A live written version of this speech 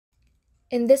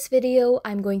In this video,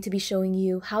 I'm going to be showing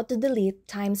you how to delete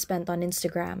time spent on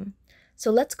Instagram. So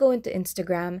let's go into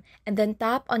Instagram and then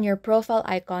tap on your profile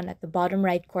icon at the bottom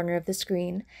right corner of the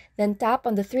screen, then tap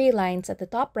on the three lines at the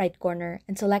top right corner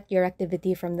and select your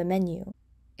activity from the menu.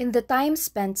 In the time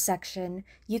spent section,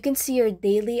 you can see your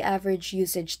daily average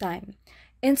usage time.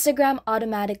 Instagram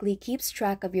automatically keeps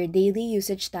track of your daily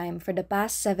usage time for the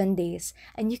past 7 days,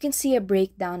 and you can see a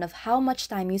breakdown of how much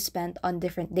time you spent on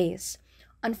different days.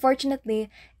 Unfortunately,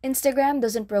 Instagram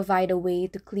doesn't provide a way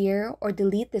to clear or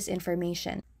delete this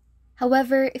information.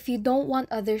 However, if you don't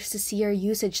want others to see your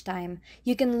usage time,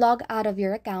 you can log out of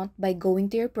your account by going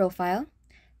to your profile,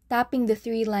 tapping the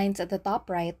three lines at the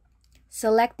top right,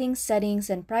 selecting Settings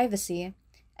and Privacy,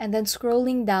 and then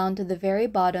scrolling down to the very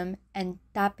bottom and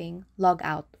tapping Log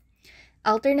Out.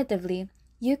 Alternatively,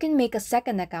 you can make a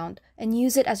second account and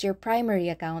use it as your primary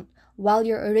account, while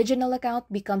your original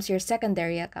account becomes your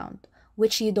secondary account,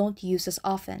 which you don't use as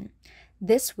often.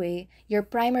 This way, your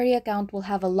primary account will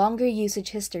have a longer usage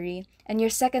history and your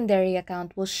secondary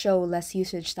account will show less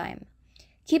usage time.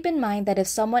 Keep in mind that if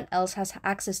someone else has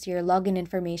access to your login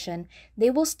information,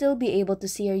 they will still be able to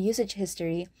see your usage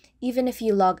history even if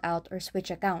you log out or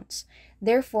switch accounts.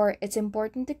 Therefore, it's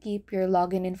important to keep your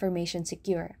login information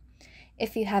secure.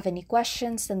 If you have any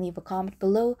questions, then leave a comment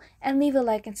below and leave a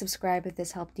like and subscribe if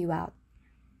this helped you out.